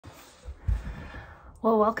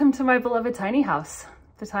Well, welcome to my beloved tiny house.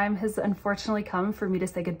 The time has unfortunately come for me to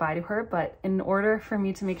say goodbye to her, but in order for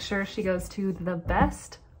me to make sure she goes to the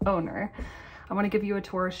best owner, I want to give you a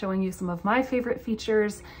tour showing you some of my favorite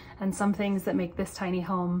features and some things that make this tiny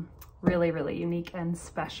home really, really unique and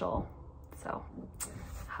special. So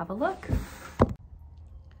have a look.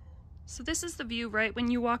 So this is the view right when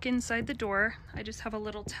you walk inside the door. I just have a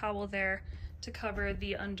little towel there to cover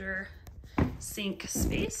the under sink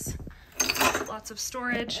space. Lots of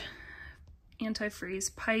storage,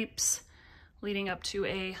 antifreeze pipes leading up to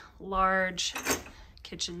a large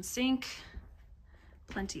kitchen sink,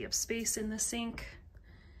 plenty of space in the sink,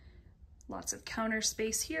 lots of counter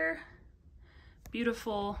space here,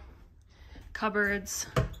 beautiful cupboards,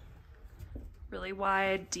 really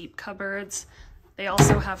wide, deep cupboards. They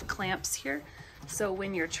also have clamps here, so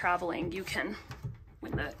when you're traveling, you can,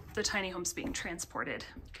 when the tiny home's being transported,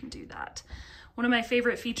 you can do that. One of my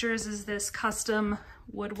favorite features is this custom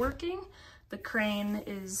woodworking. The crane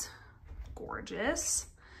is gorgeous.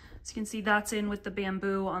 As you can see, that's in with the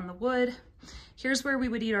bamboo on the wood. Here's where we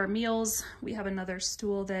would eat our meals. We have another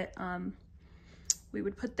stool that we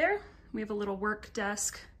would put there. We have a little work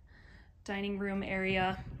desk, dining room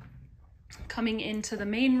area. Coming into the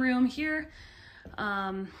main room here,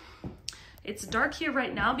 it's dark here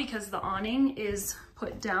right now because the awning is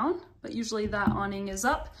put down, but usually that awning is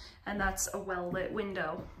up and that's a well-lit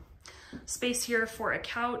window. Space here for a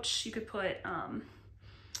couch. You could put,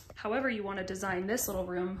 however you want to design this little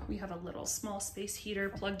room. We have a little small space heater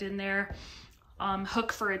plugged in there.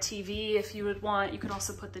 Hook for a TV if you would want. You could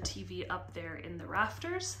also put the TV up there in the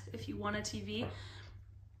rafters if you want a TV.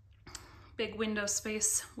 Big window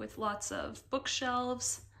space with lots of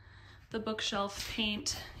bookshelves. The bookshelf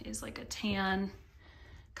paint is like a tan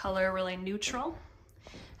color, really neutral.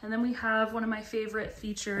 And then we have one of my favorite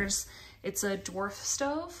features. It's a dwarf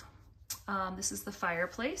stove. This is the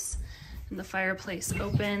fireplace, and the fireplace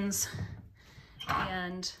opens,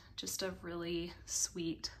 and just a really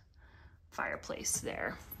sweet fireplace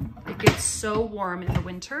there. It gets so warm in the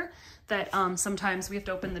winter that sometimes we have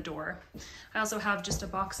to open the door. I also have just a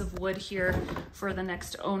box of wood here for the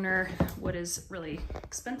next owner. Wood is really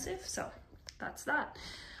expensive, so that's that.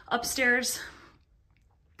 Upstairs,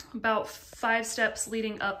 about 5 steps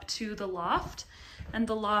leading up to the loft, and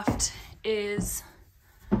the loft is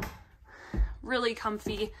really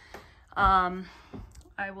comfy. I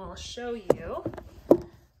will show you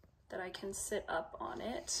that I can sit up on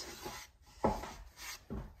it.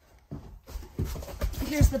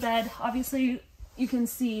 Here's the bed. Obviously you can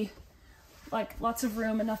see like lots of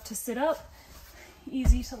room, enough to sit up,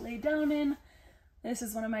 easy to lay down in. This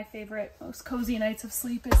is one of my favorite, most cozy nights of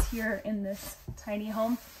sleep is here in this tiny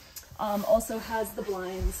home. Also has the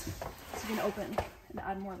blinds, so you can open and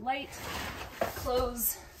add more light,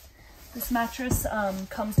 close. This mattress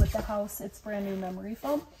comes with the house. It's brand new memory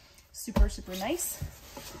foam. Super, super nice.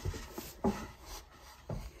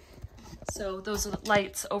 So those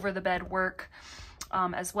lights over the bed work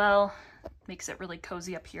as well. Makes it really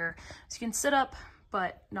cozy up here. So you can sit up,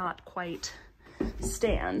 but not quite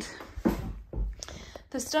stand.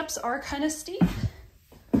 The steps are kind of steep,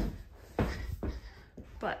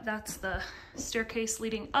 but that's the staircase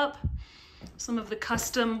leading up. Some of the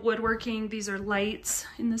custom woodworking, these are lights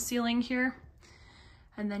in the ceiling here.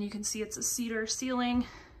 And then you can see it's a cedar ceiling.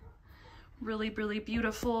 Really, really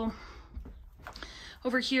beautiful.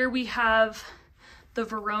 Over here we have the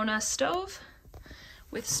Verona stove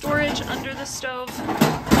with storage under the stove.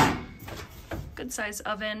 Good size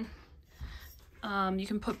oven. You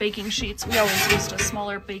can put baking sheets. We always used a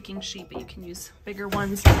smaller baking sheet, but you can use bigger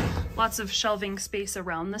ones. Lots of shelving space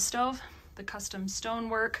around the stove. The custom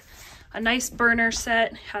stonework. A nice burner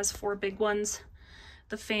set, has 4 big ones.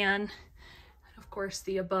 The fan, and of course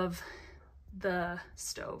the above the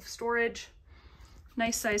stove storage.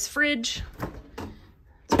 Nice size fridge.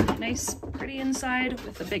 It's really nice, pretty inside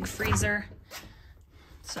with a big freezer.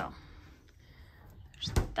 So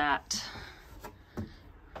there's that.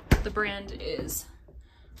 The brand is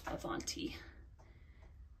Avanti.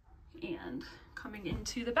 And coming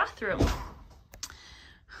into the bathroom.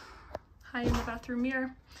 Hi in the bathroom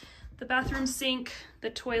mirror. The bathroom sink,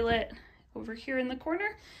 the toilet over here in the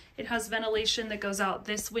corner. It has ventilation that goes out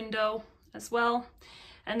this window as well.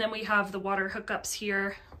 And then we have the water hookups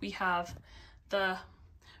here. We have the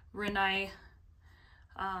Rinnai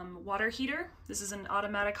water heater. This is an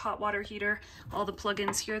automatic hot water heater. All the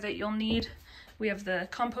plugins here that you'll need. We have the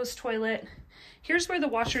compost toilet. Here's where the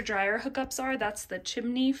washer dryer hookups are. That's the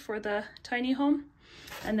chimney for the tiny home.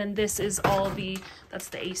 And then this is that's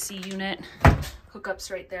the AC unit.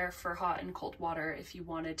 Hookups right there for hot and cold water. If you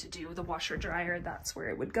wanted to do the washer dryer, that's where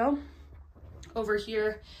it would go. Over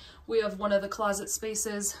here, we have one of the closet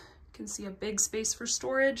spaces. You can see a big space for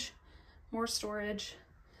storage, more storage,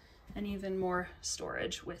 and even more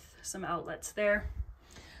storage with some outlets there.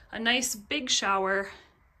 A nice big shower.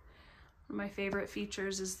 One of my favorite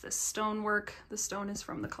features is this stonework. The stone is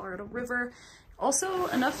from the Colorado River. Also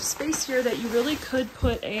enough space here that you really could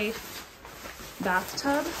put a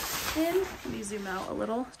bathtub in. Let me zoom out a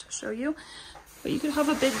little to show you. But you could have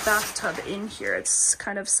a big bathtub in here. It's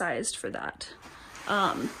kind of sized for that.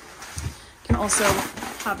 You can also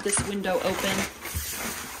have this window open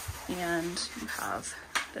and you have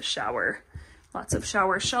the shower. Lots of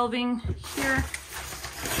shower shelving here. And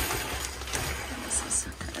this is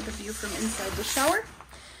kind of the view from inside the shower.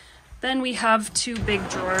 Then we have two big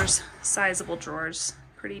drawers, sizable drawers,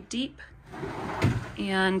 pretty deep.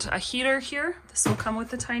 And a heater here. This will come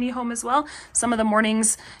with the tiny home as well. Some of the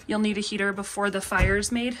mornings you'll need a heater before the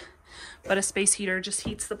fire's made, but a space heater just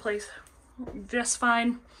heats the place just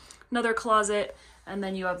fine. Another closet, and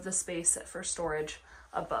then you have the space for storage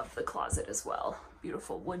above the closet as well.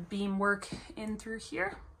 Beautiful wood beam work in through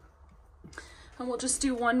here. And we'll just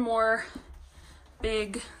do one more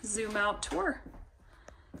big zoom out tour.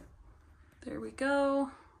 There we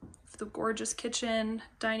go. The gorgeous kitchen,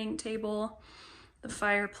 dining table, the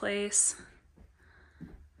fireplace.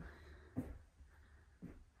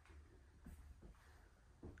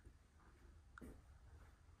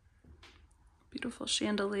 Beautiful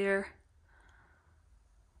chandelier.